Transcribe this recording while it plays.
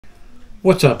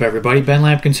What's up everybody, Ben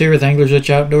Lampkins here with Anglers Itch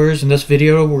Outdoors. In this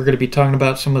video we're going to be talking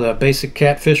about some of the basic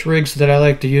catfish rigs that I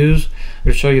like to use. I'm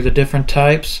going to show you the different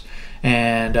types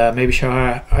and maybe show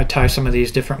how I tie some of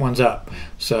these different ones up.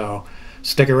 So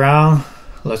stick around,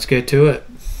 let's get to it.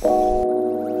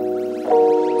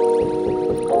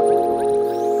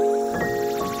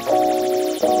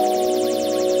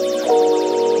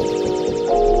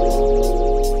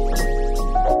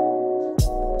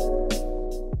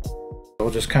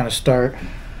 We'll just kind of start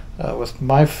with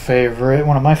my favorite.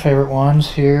 One of my favorite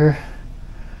ones here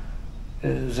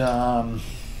is I've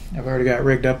already got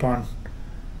rigged up on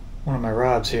one of my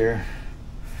rods here.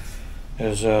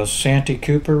 Is a Santee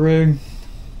Cooper rig.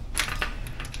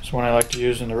 It's one I like to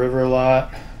use in the river a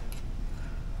lot.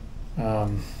 Get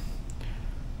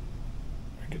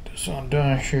this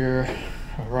undone here.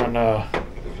 I run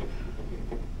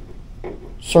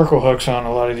circle hooks on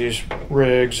a lot of these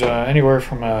rigs, anywhere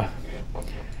from a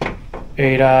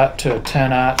 8/0 to a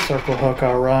 10/0 circle hook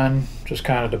I'll run. Just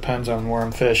kind of depends on where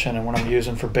I'm fishing and what I'm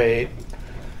using for bait.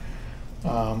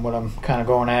 What I'm kind of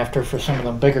going after for some of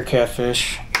them bigger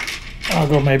catfish, I'll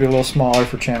go maybe a little smaller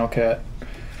for channel cat.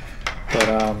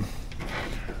 But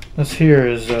this here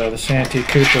is the Santee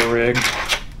Cooper rig. You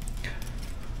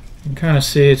can kind of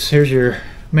see here's your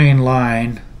main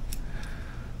line.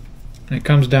 And it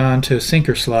comes down to a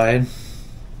sinker slide.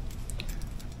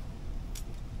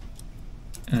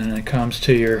 And it comes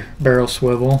to your barrel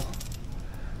swivel,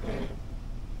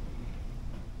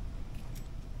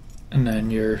 and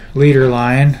then your leader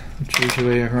line, which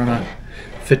usually I run a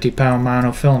 50-pound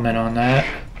monofilament on that.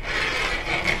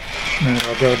 And then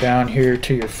it'll go down here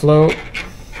to your float.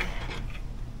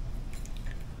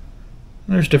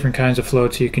 And there's different kinds of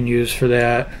floats you can use for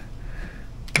that.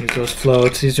 Use those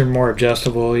floats. These are more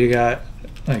adjustable. You got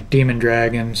like Demon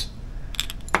Dragons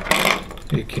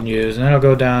you can use, and that'll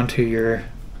go down to your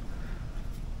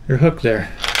hook there.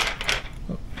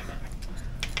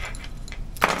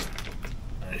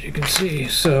 As you can see,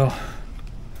 so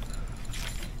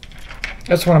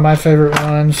that's one of my favorite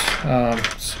ones.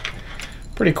 It's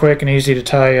pretty quick and easy to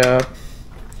tie up.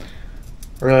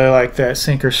 Really like that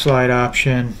sinker slide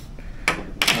option.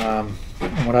 And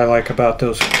what I like about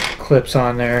those clips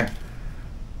on there,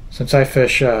 since I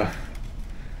fish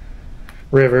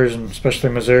rivers, and especially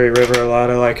Missouri River a lot,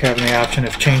 I like having the option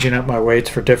of changing up my weights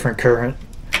for different current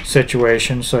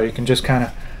situations. So you can just kind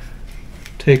of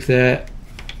take that,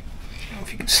 I don't know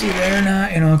if you can see that or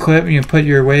not, clip, and you put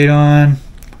your weight on,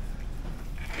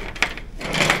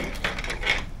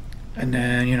 and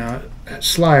then that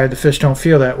slide, the fish don't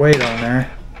feel that weight on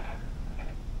there.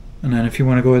 And then if you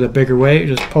want to go with a bigger weight,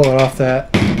 just pull it off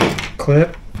that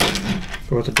clip,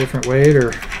 go with a different weight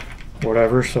or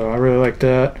whatever. So I really like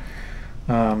that.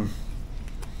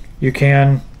 You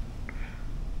can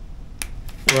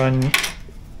run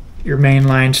your main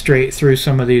line straight through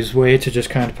some of these weights. It just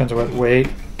kind of depends on what weight.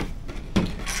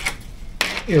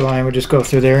 Your line would just go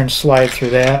through there and slide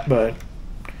through that, but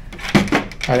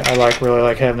I really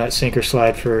like having that sinker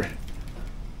slide for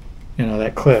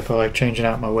that clip. I like changing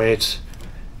out my weights,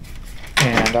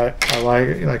 and I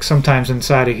like sometimes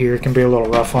inside of here it can be a little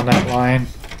rough on that line.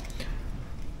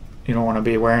 You don't want to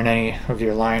be wearing any of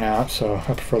your line out, so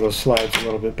I prefer those slides a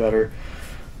little bit better.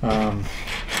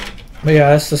 But yeah,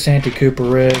 that's the Santee Cooper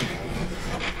rig.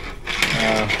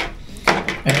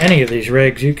 And any of these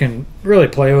rigs, you can really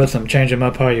play with them, change them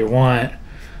up how you want.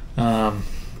 You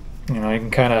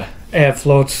can kind of add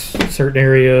floats in certain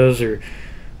areas or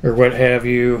what have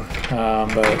you.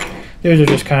 But these are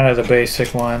just kind of the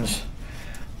basic ones.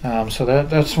 So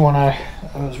that's one I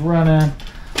was running.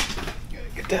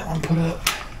 Get that one put up.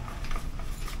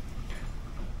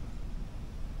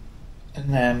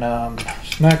 And then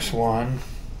this next one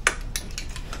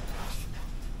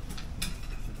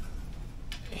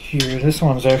here, this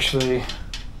one's actually,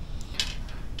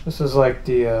 this is like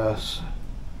the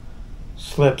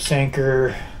slip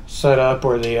sinker setup,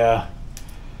 or the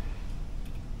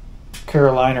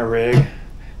Carolina rig.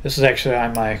 This is actually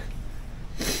on my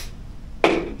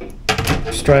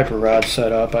striper rod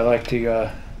setup. I like to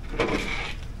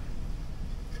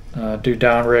do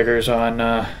downriggers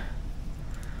on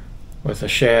with a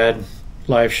shad,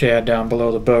 live shad down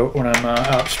below the boat when I'm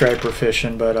out striper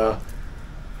fishing. But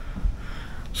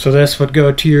so this would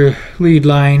go to your lead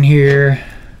line here.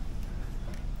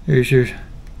 There's your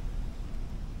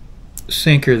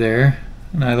sinker there,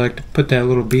 and I like to put that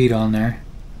little bead on there,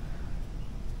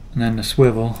 and then the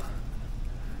swivel.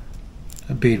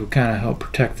 A bead will kind of help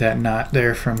protect that knot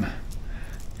there from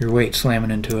your weight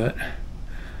slamming into it.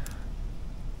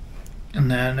 And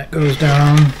then it goes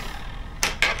down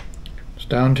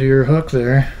to your hook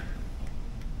there.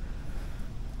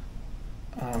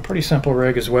 Pretty simple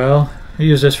rig as well. I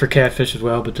use this for catfish as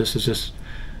well, but this is just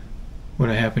what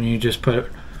happened. You just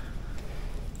put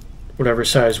whatever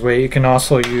size weight. You can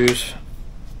also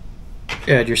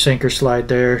add your sinker slide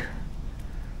there,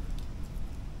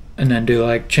 and then do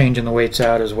like changing the weights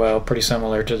out as well, pretty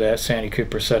similar to that Sandy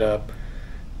Cooper setup,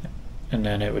 and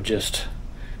then it would just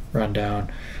run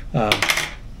down. I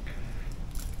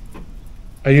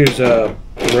use a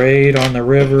braid on the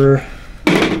river.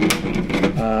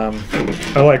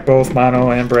 I like both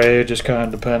mono and braid, just kind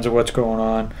of depends on what's going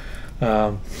on.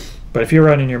 But if you're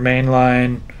running your main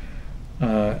line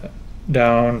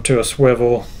down to a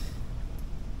swivel,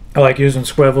 I like using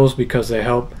swivels because they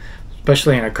help,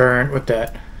 especially in a current, with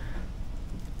that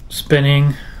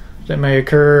spinning that may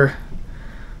occur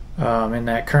in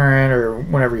that current or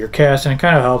whenever you're casting. It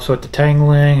kind of helps with the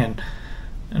tangling, and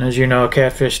as you know,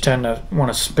 catfish tend to want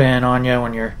to spin on you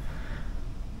when you're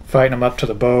fighting them up to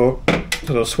the boat.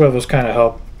 So those swivels kind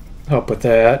of help with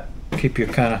that, keep you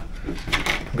kind of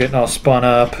getting all spun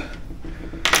up.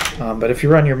 But if you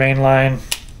run your main line,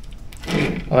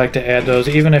 I like to add those.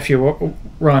 Even if you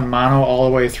run mono all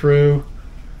the way through,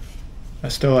 I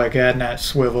still like adding that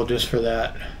swivel just for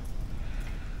that,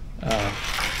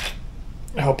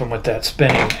 helping with that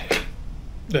spinning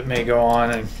that may go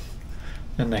on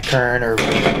in the current, or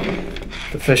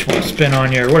the fish want to spin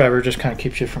on you or whatever. Just kind of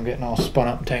keeps you from getting all spun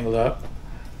up and tangled up.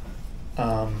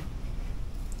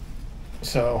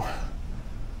 So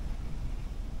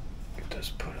get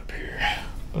this put up here.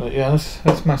 But yeah,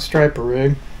 that's my striper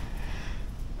rig.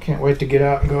 Can't wait to get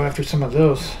out and go after some of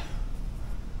those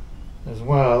as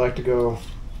well. I like to go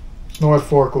North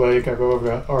Fork Lake. I go over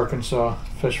to Arkansas,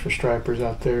 fish for stripers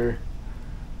out there.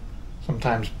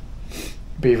 Sometimes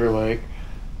Beaver Lake.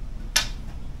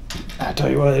 I tell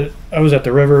you what, I was at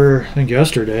the river, I think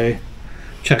yesterday,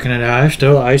 checking it out. There's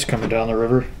still ice coming down the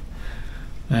river,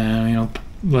 and you know,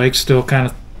 lake's still kind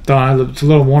of thawing. It's a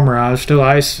little warmer out. There's still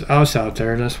ice out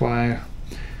there. That's why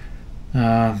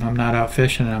I'm not out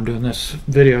fishing, and I'm doing this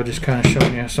video just kind of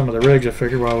showing you some of the rigs. I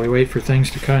figure while we wait for things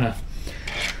to kind of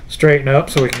straighten up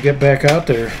so we can get back out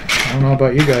there. I don't know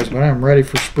about you guys, but I'm ready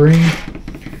for spring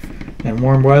and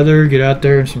warm weather. Get out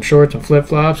there in some shorts and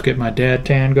flip-flops, get my dad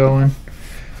tan going.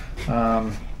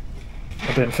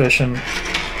 I've been fishing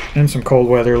in some cold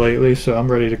weather lately, so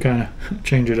I'm ready to kind of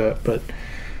change it up. But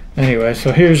anyway,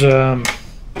 so here's another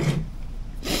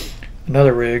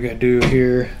rig I do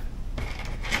here.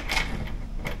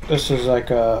 This is like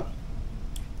a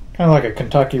kind of like a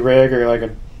Kentucky rig, or like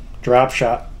a drop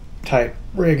shot type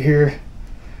rig here.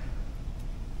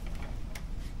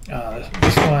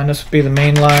 This would be the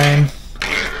main line.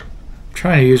 I'm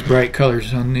trying to use bright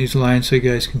colors on these lines so you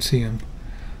guys can see them.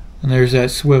 And there's that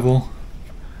swivel,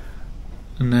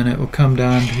 and then it will come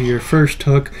down to your first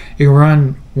hook. You can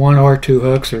run 1 or 2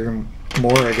 hooks or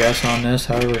more, I guess, on this,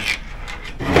 however.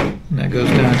 And that goes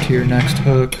down to your next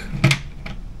hook,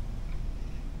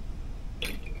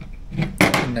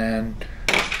 and then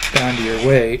down to your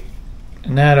weight.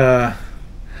 And that I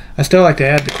still like to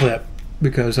add the clip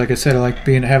because, like I said, I like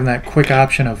having that quick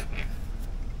option of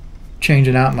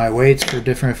changing out my weights for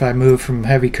different. If I move from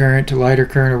heavy current to lighter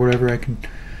current or whatever, I can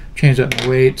change up my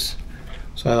weights.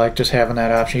 So I like just having that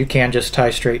option. You can just tie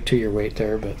straight to your weight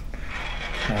there, but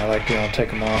I like being able to take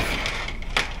them off.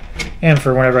 And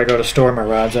for whenever I go to store my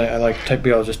rods, I like to be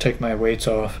able to just take my weights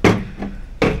off.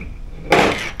 But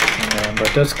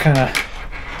that's kind of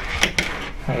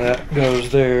how that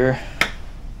goes there.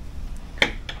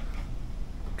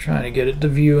 Trying to get it to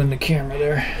view in the camera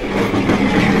there.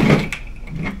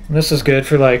 And this is good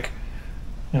for, like,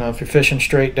 you know, if you're fishing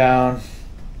straight down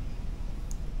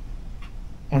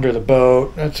under the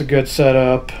boat. That's a good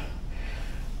setup,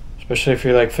 especially if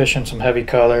you're like fishing some heavy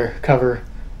cover.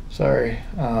 Sorry,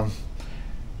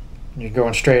 you're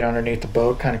going straight underneath the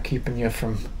boat, kind of keeping you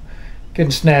from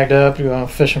getting snagged up. You're going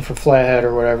fishing for flathead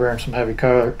or whatever, and some heavy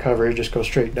cover. You just go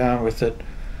straight down with it.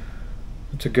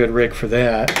 It's a good rig for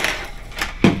that.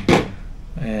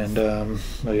 And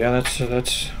but yeah,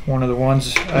 that's one of the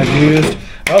ones I've used.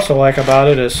 I also like about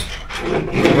it is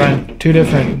you run 2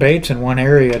 different baits in one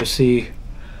area to see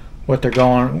what's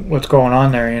going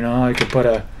on there. You know, I could put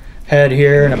a head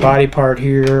here and a body part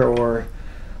here, or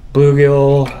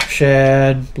bluegill,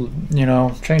 shad. You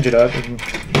know, change it up and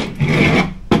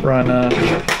run a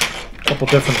couple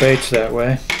different baits that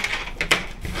way.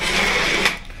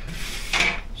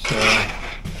 So,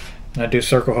 and I do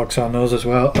circle hooks on those as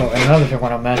well. Oh, and another thing I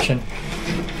want to mention: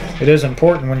 it is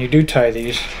important when you do tie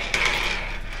these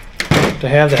to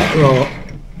have that little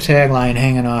tag line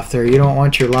hanging off there. You don't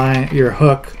want your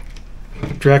hook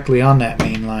directly on that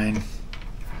main line.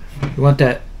 You want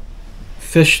that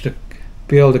fish to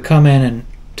be able to come in and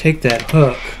take that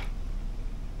hook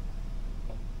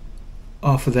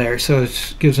off of there, so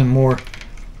it gives them more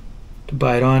to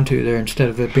bite onto there instead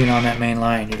of it being on that main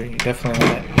line. You definitely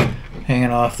want it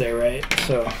hanging off there, right?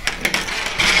 So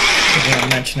I'm going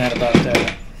to mention that about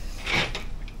that.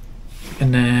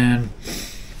 And then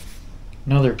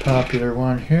another popular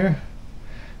one here.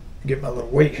 Get my little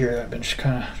weight here. I've been just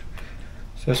kind of,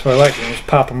 so that's what I like. You just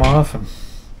pop them off and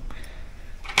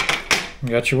you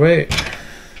got your weight.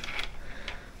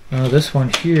 Now this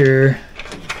one here,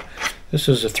 this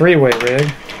is a 3-way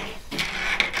rig.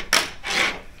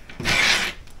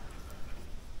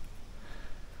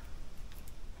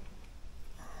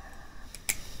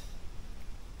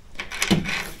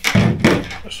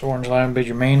 This orange line will be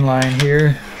your main line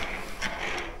here.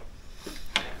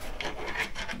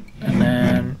 And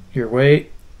then your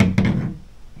weight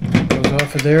goes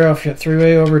off of there, off your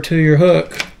 3-way over to your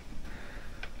hook.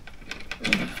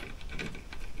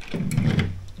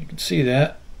 You can see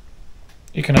that.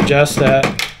 You can adjust that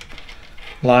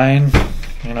line,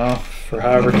 you know, for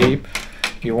however deep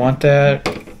you want that,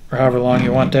 or however long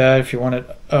you want that, if you want it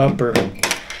up or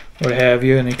what have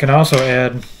you. And you can also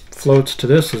add floats to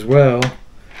this as well.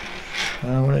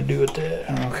 What do I do with that?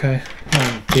 Okay,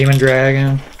 Demon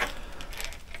Dragon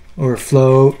or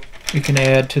float, you can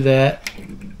add to that.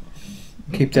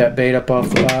 Keep that bait up off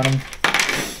the bottom.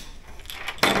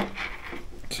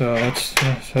 So that's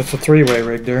a 3-way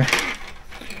rig there.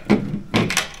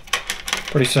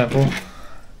 Pretty simple.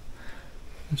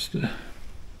 Just a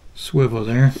swivel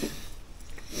there.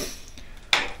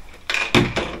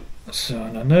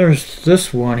 So now there's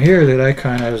this one here that I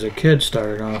kind of, as a kid,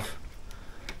 started off.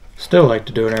 Still like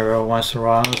to do it every once in a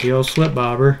while with the old slip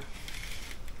bobber.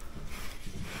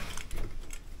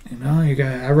 You know,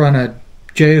 I run a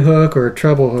J hook or a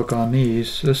treble hook on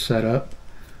this setup.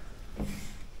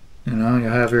 You know, you'll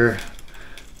have your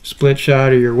split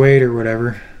shot or your weight or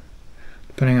whatever,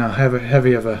 depending on how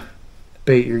heavy of a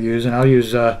bait you're using. I'll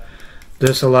use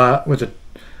this a lot with it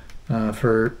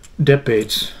for dip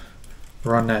baits.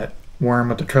 Run that worm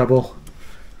with the treble,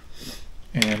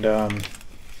 and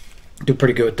do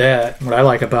pretty good with that. What I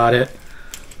like about it,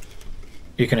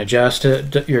 you can adjust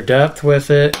your depth with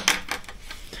it.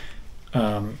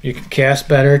 You can cast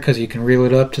better because you can reel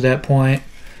it up to that point.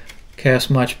 Cast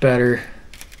much better.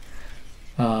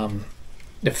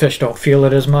 The fish don't feel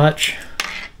it as much.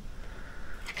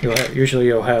 Usually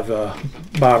you'll have a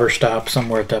bobber stop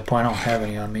somewhere at that point. I don't have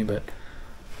any on me, but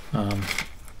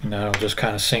you know, it'll just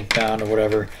kind of sink down to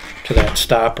whatever, to that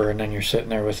stopper, and then you're sitting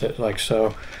there with it like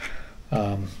so.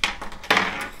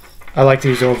 I like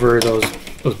these over those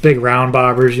big round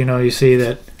bobbers, you know, you see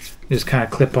that just kind of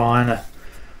clip on.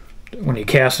 When you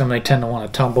cast them, they tend to want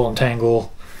to tumble and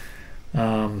tangle.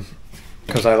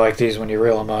 Because I like these when you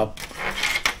reel them up.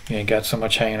 You ain't got so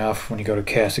much hanging off. When you go to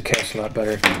cast, it casts a lot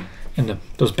better. And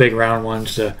those big round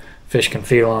ones, the fish can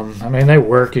feel them. I mean, they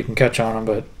work. You can catch on them,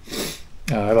 but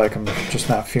I like them just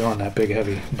not feeling that big,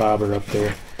 heavy bobber up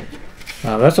there.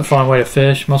 That's a fun way to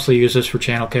fish. Mostly use this for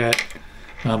channel cat,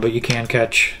 but you can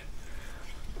catch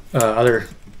other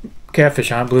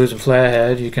catfish on blues and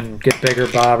flathead. You can get bigger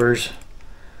bobbers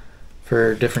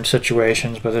for different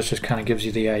situations, but this just kind of gives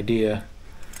you the idea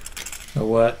of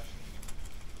what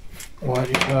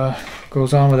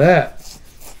goes on with that.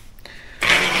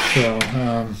 So,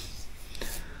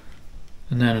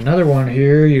 and then another one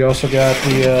here, you also got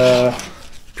the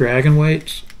dragon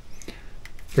weights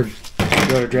for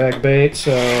go to drag bait.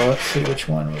 So let's see which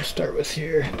one we'll start with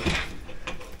here.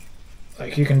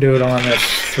 Like, you can do it on this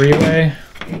 3-way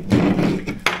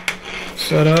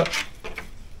setup.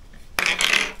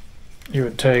 You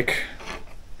would take,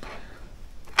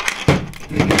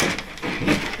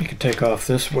 you could take off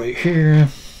this weight here.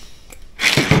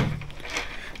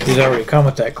 These already come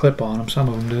with that clip on them. Some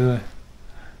of them do.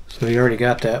 So you already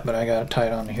got that, but I got it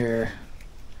tied on here.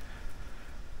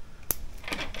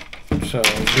 So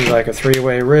it'd be like a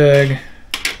 3-way rig.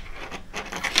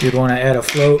 You'd want to add a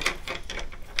float,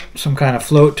 some kind of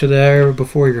float to there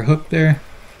before your hook there.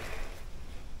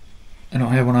 I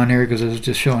don't have one on here because I was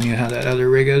just showing you how that other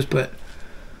rig is, but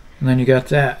and then you got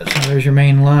that. So there's your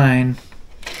main line.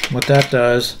 What that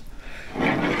does,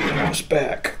 this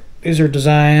back. These are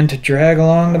designed to drag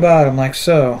along the bottom like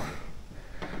so.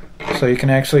 So you can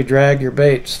actually drag your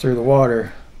baits through the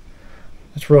water.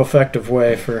 It's a real effective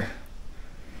way for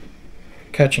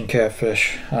catching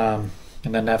catfish. And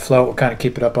then that float will kind of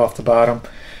keep it up off the bottom.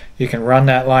 You can run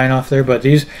that line off there, but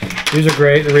these are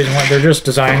great. The reason why they're just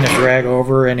designed to drag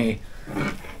over any,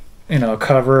 you know,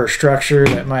 cover or structure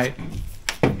that might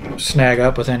snag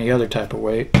up with any other type of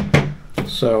weight.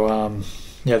 So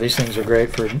yeah, these things are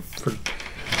great for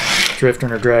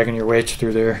drifting or dragging your weights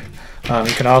through there.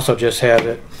 You can also just have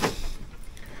it,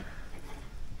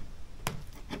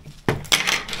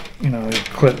 you know,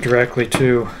 clip directly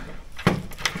to.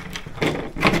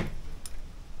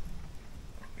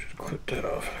 Just clip that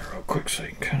off there real quick so you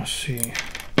can kind of see.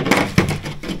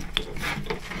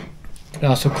 You can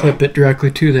also clip it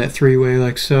directly to that three-way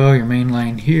like so, your main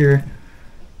line here.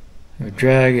 You would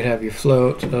drag, you'd have your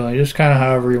float, so just kind of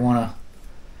however you want to.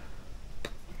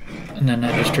 And then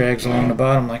that just drags along the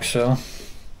bottom like so.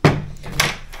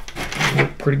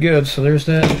 Pretty good. So there's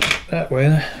that way.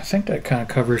 I think that kind of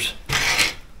covers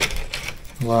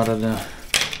a lot of the.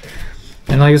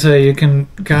 And like I say, you can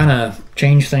kind of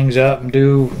change things up and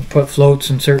put floats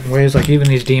in certain ways. Like even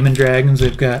these demon dragons,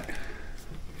 they've got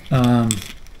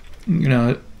you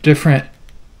know, different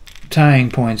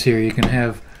tying points here. You can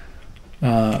have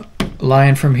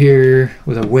line from here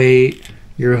with a weight,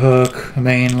 your hook, a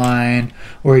main line,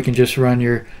 or you can just run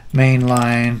your main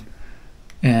line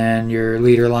and your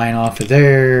leader line off of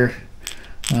there.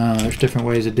 There's different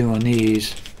ways of doing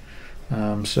these.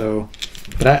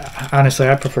 But honestly,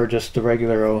 I prefer just the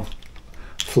regular old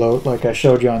float like I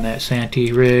showed you on that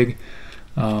Santee rig.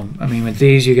 I mean, with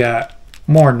these you got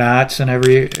more knots in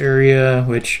every area,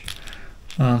 which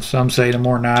some say the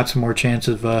more knots, the more chance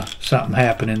of something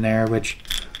happening there, which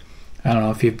I don't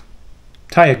know. If you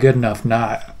tie a good enough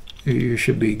knot, you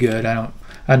should be good. I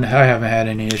haven't had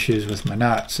any issues with my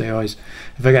knots. They always,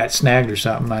 if I got snagged or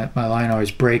something, my line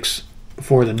always breaks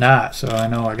before the knot, so I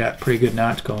know I got pretty good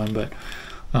knots going. But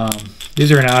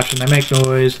these are an option. They make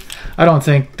noise. I don't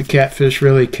think the catfish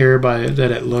really care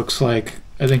that it looks like.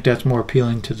 I think that's more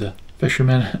appealing to the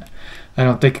fishermen. I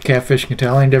don't think a catfish can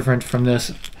tell any difference from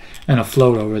this and a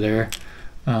float over there.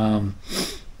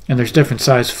 And there's different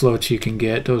size floats you can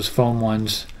get. Those foam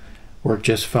ones work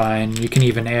just fine. You can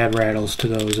even add rattles to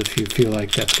those if you feel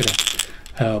like that's going to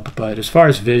help. But as far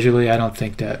as visually, I don't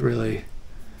think that really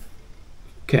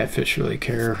catfish really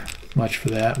care much for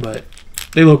that. But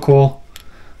they look cool.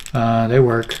 They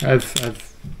work.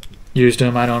 I've used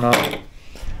them. I don't know.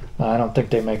 I don't think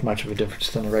they make much of a difference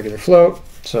than a regular float.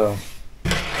 So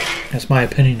that's my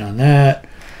opinion on that.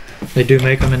 They do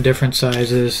make them in different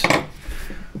sizes.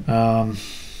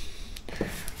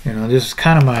 You know, this is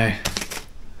kind of my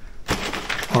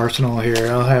arsenal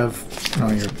here. I'll have, you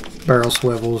know, your barrel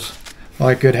swivels. I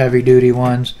like good heavy duty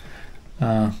ones. You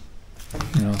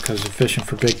know, because you're fishing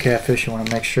for big catfish, you want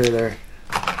to make sure they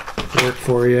work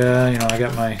for you. You know, I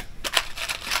got my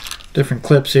different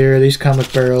clips here. These come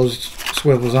with barrels,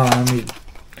 swivels on them.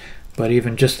 But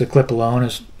even just the clip alone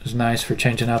is nice for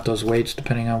changing out those weights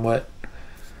depending on what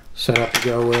setup to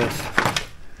go with.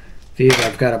 These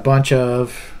I've got a bunch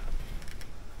of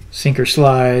sinker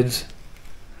slides.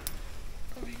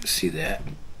 You can see that.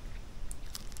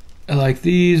 I like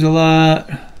these a lot.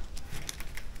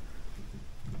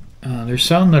 There's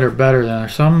some that are better than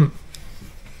others. Some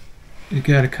you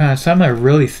got some that are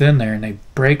really thin there and they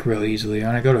break real easily.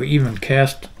 When I go to even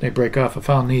cast, they break off. I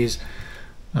found these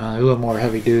they're a little more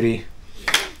heavy duty.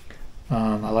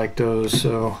 I like those.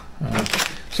 So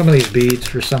some of these beads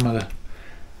for some of the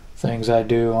things I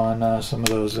do on some of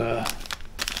those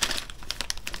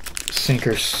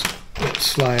sinkers that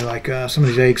slide, like some of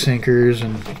these egg sinkers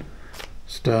and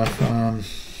stuff.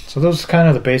 So those are kind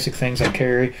of the basic things I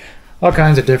carry. All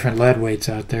kinds of different lead weights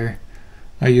out there.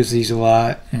 I use these a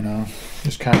lot, you know,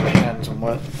 just kind of depends on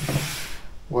what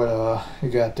you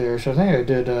got there. So I think I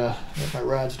did get my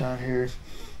rods down here for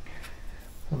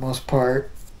the most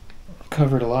part.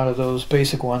 Covered a lot of those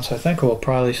basic ones. So I think we'll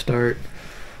probably start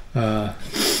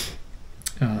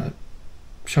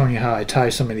showing you how I tie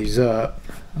some of these up.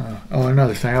 Oh,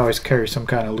 another thing, I always carry some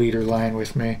kind of leader line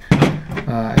with me.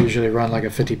 I usually run like a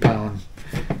 50-pound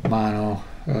mono.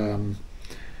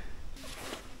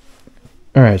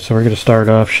 Alright, so we're going to start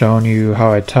off showing you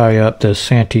how I tie up this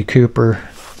Santee Cooper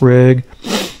rig.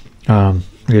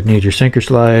 You'd need your sinker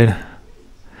slide,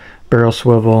 barrel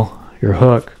swivel, your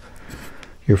hook,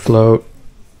 your float,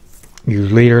 your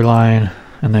leader line,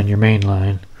 and then your main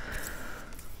line.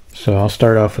 So I'll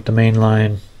start off with the main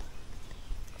line.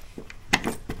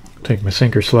 Take my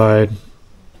sinker slide,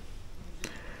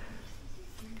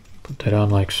 put that on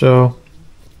like so.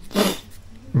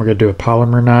 We're going to do a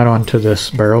polymer knot onto this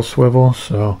barrel swivel.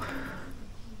 So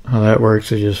how that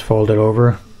works is you just fold it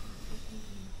over.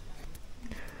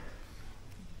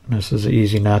 This is an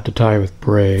easy knot to tie with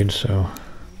braid, so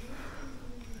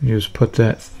you just put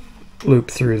that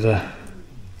loop through your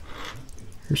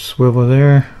swivel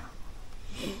there,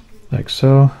 like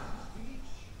so.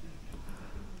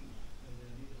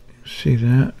 See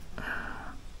that?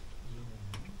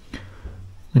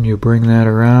 Then you bring that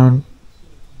around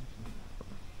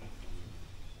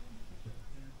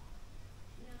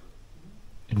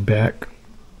and back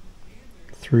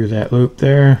through that loop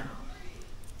there.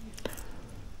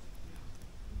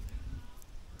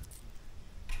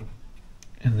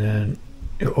 And then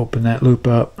you open that loop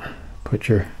up, put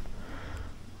your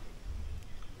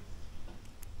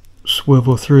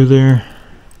swivel through there,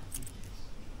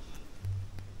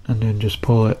 and then just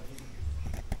pull it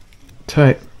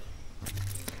tight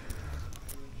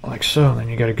like so. And then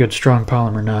you got a good strong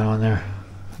polymer knot on there,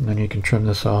 and then you can trim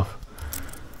this off,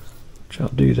 which I'll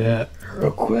do that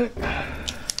real quick.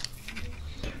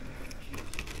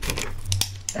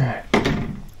 Alright,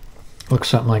 looks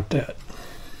something like that.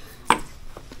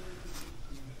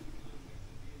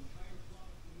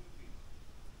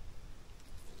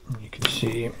 You can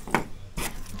see,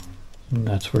 and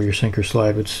that's where your sinker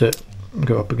slide would sit and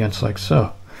go up against like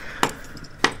so.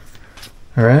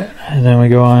 Alright, and then we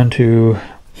go on to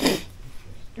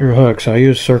your hooks. I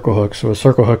use circle hooks. So with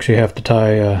circle hooks you have to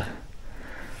tie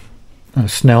a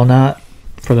snell knot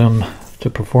for them to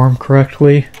perform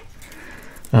correctly.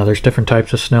 There's different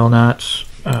types of snell knots.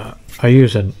 I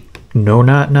use a no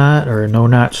knot or a no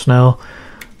knot snell.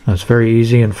 It's very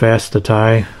easy and fast to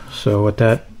tie. So what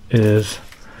that is,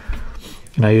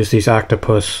 and I use these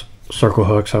octopus circle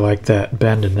hooks. I like that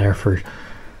bend in there for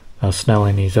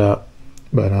snelling these up.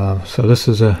 But so this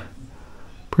is a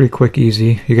pretty quick,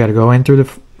 easy. You got to go in through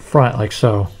the front like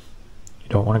so. You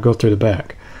don't want to go through the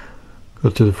back. Go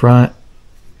through the front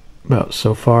about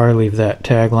so far. Leave that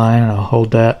tag line, and I'll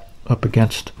hold that up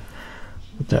against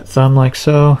with that thumb like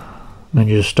so. Then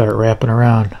you just start wrapping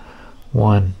around.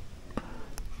 1,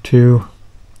 2,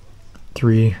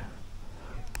 3,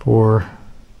 4,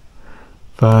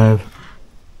 5,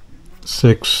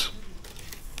 6,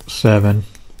 7.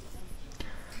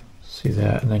 See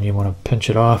that? And then you want to pinch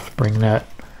it off, bring that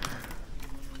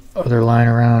other line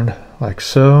around like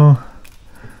so.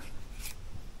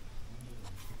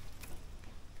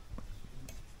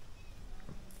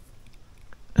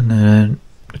 And then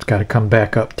it's got to come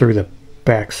back up through the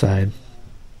back side.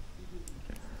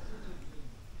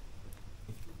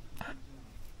 And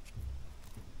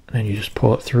then you just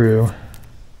pull it through.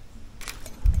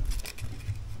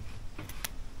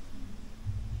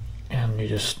 And you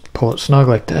just pull it snug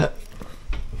like that.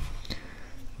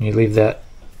 And you leave that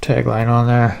tag line on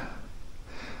there.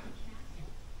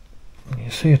 And you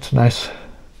see, it's a nice,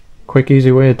 quick,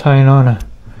 easy way of tying on a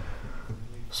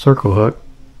circle hook.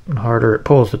 The harder it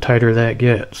pulls, the tighter that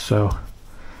gets. So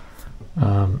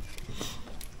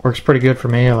works pretty good for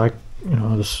me. I like, you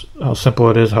know, this, how simple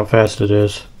it is, how fast it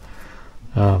is.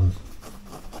 And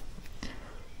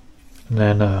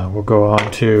then we'll go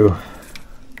on to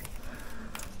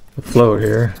the float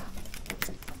here.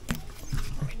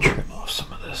 Let me trim off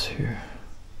some of this here.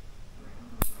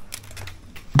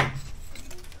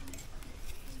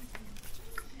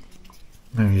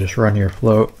 And you just run your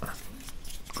float.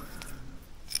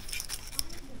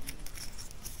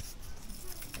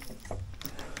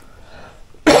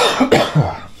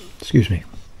 Excuse me.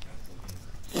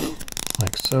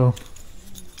 Like so.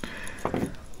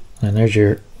 And there's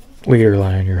your leader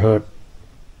line, your hook,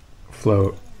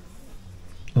 float.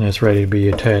 And it's ready to be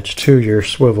attached to your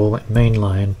swivel main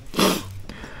line.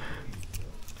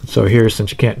 So here,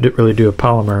 since you can't really do a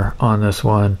polymer on this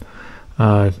one,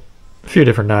 a few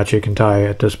different knots you can tie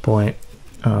at this point.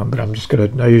 But I'm just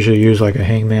gonna, I usually use like a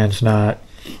hangman's knot.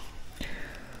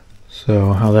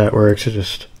 So how that works is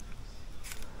just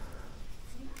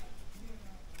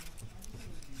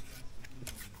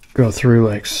go through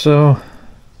like so.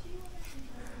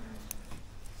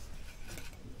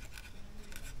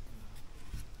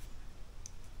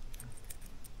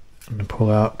 And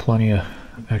pull out plenty of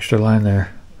extra line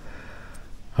there.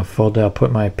 I'll fold out,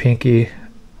 put my pinky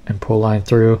and pull line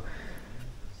through.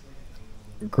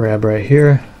 Grab right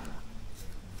here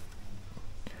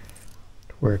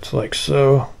where it's like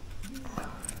so.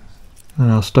 And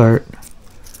I'll start,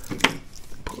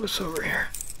 pull this over here,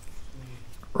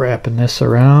 wrapping this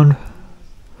around.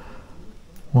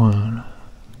 1,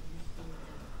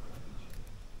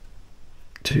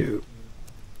 2,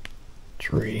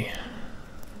 3,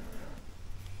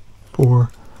 4,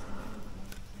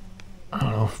 I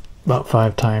don't know, about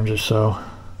 5 times or so.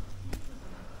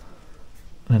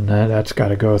 And that's got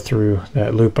to go through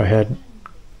that loop I had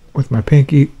with my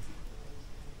pinky.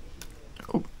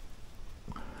 Oh,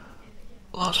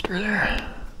 lost her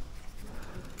there.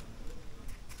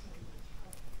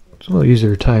 It's a little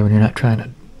easier to tie when you're not trying to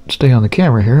stay on the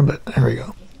camera here, but there we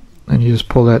go. And you just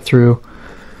pull that through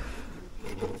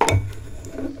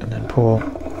and then pull.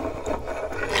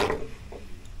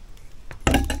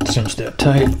 Cinch that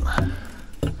tight.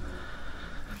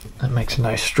 That makes a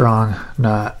nice strong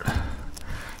knot.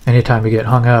 Anytime you get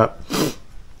hung up,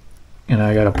 and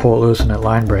I gotta pull it loose and that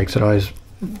line breaks. It always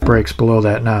breaks below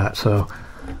that knot, so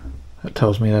that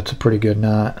tells me that's a pretty good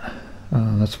knot.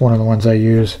 That's one of the ones I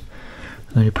use.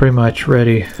 And then you're pretty much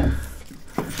ready.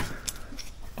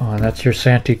 And that's your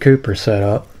Santee Cooper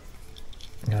setup.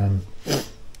 And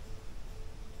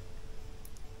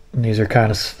these are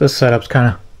kind of, this setup's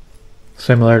kind of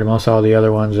similar to most all the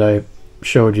other ones I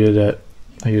showed you, that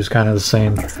I use kind of the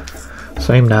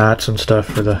same knots and stuff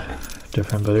for the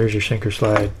different. But there's your sinker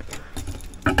slide,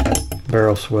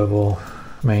 barrel swivel,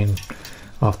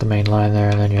 off the main line there,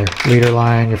 and then your leader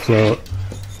line, your float,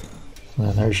 and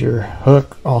then there's your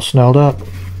hook all snelled up.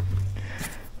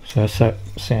 So that's that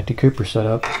Santee Cooper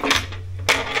setup.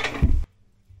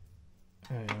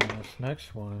 And this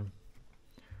next one,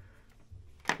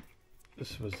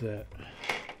 this was that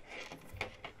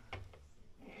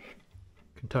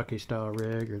Kentucky style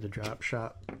rig, or the drop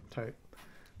shot type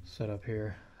setup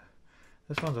here.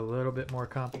 This one's a little bit more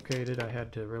complicated. I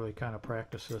had to really kind of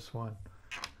practice this one.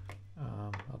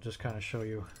 I'll just kind of show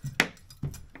you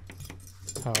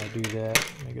how I do that.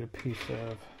 Make it a piece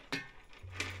of,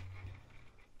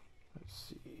 let's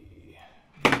see,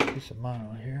 a piece of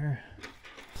mono here.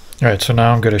 Alright, so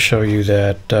now I'm going to show you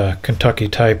that Kentucky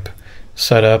type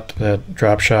setup, that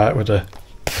drop shot with a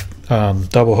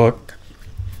double hook.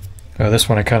 This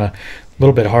one I kind of, a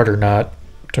little bit harder knot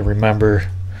to remember.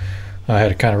 I had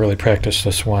to kind of really practice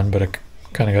this one, but I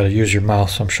kind of got to use your mouth,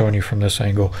 so I'm showing you from this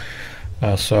angle.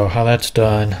 So how that's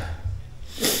done,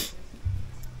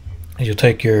 you'll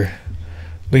take your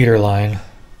leader line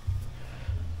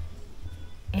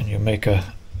and you make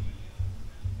a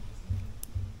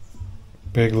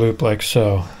big loop like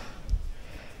so.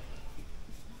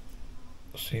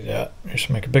 See that? You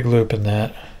just make a big loop in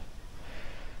that,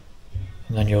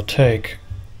 and then you'll take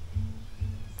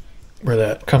where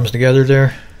that comes together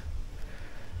there.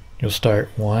 You'll start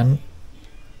 1,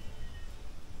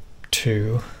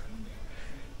 2,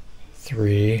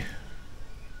 3,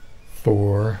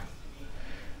 4,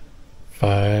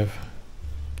 5,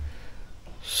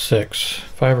 6,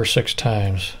 5 or 6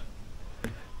 times,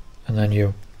 and then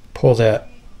you pull that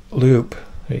loop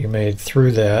that you made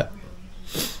through that,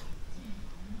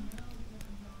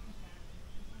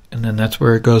 and then that's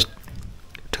where it goes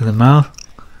to the mouth.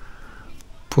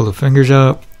 Pull the fingers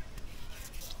out,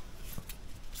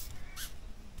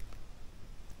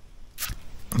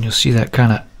 and you'll see that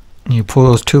kind of, you pull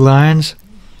those 2 lines,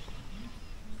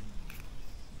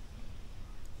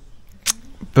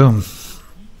 boom,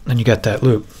 and you got that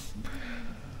loop.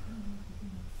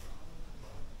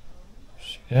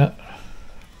 See that?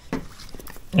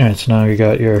 Alright, so now you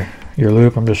got your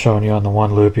loop. I'm just showing you on the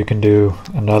one loop. You can do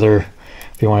another,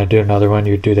 if you want to do another one,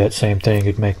 you'd do that same thing.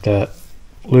 You'd make that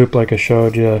loop like I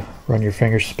showed you, run your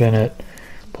fingers, spin it,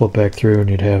 pull it back through, and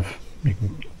you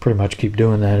can pretty much keep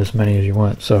doing that as many as you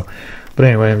want. So, but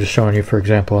anyway, I'm just showing you for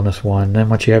example on this one. And then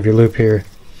once you have your loop here,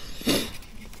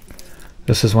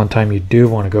 this is one time you do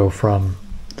want to go from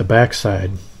the back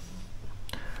side.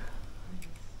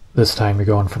 This time you're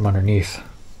going from underneath.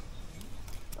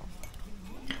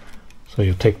 So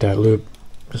you'll take that loop,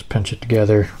 just pinch it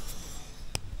together,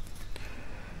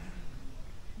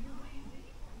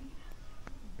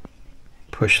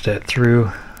 push that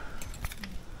through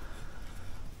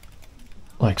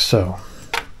like so.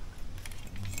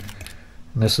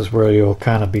 And this is where you'll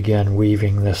kind of begin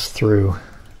weaving this through.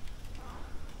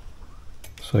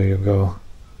 So you'll go,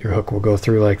 your hook will go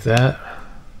through like that.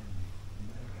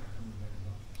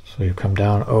 So you come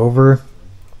down over,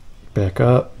 back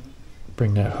up,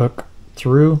 bring that hook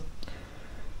through,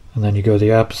 and then you go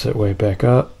the opposite way, back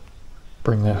up,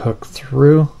 bring that hook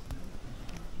through,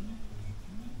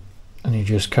 and you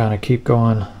just kind of keep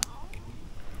going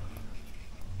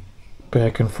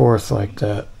back and forth like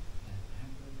that.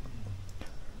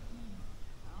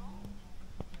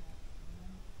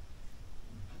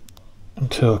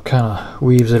 Until it kind of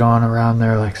weaves it on around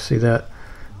there, like, see that?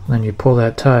 And then you pull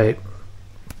that tight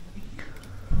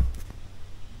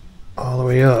all the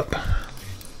way up,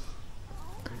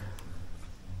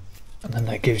 and then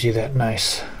that gives you that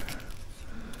nice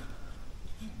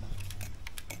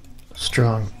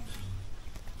strong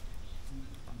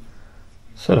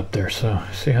setup there. So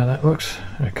see how that looks?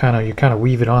 You kind of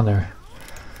weave it on there.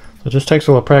 So it just takes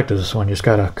a little practice. This one, you just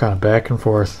gotta kind of back and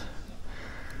forth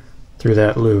through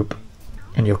that loop,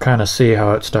 and you'll kind of see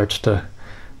how it starts to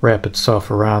wrap itself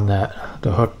around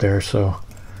the hook there. So,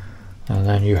 and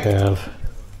then you have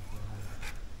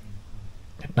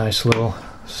a nice little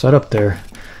setup there.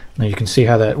 Now you can see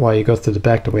how that, while you go through the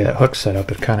back, the way that hook's set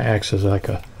up, it kind of acts as like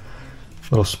a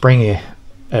little springy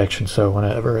action. So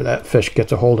whenever that fish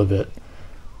gets a hold of it,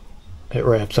 it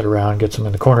wraps it around, gets them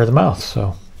in the corner of the mouth.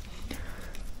 So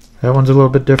That one's a little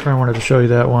bit different. I wanted to show you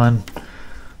that one.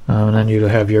 And then you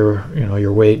have your,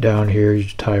 your weight down here. You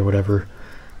tie whatever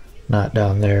knot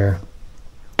down there.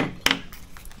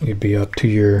 You'd be up to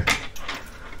your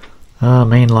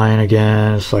main line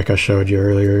again. It's like I showed you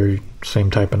earlier.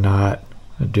 Same type of knot.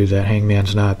 I'd do that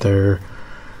hangman's knot there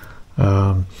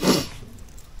to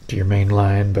your main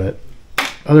line, but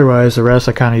otherwise the rest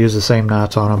I kind of use the same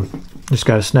knots on them. Just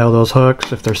got to snell those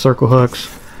hooks if they're circle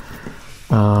hooks.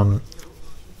 And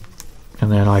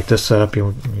then like this setup,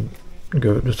 you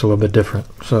go just a little bit different.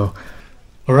 So,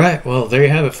 all right, well, there you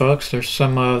have it, folks. There's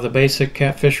some of the basic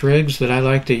catfish rigs that I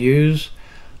like to use.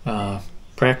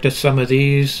 Practice some of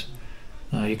these.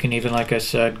 You can even, like I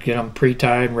said, get them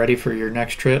pre-tied, ready for your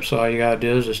next trip. So all you gotta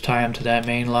do is just tie them to that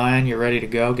main line. You're ready to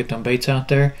go. Get them baits out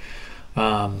there.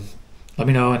 Let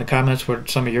me know in the comments what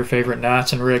some of your favorite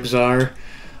knots and rigs are.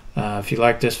 If you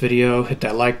like this video, hit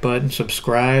that like button,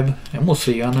 subscribe, and we'll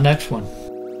see you on the next one.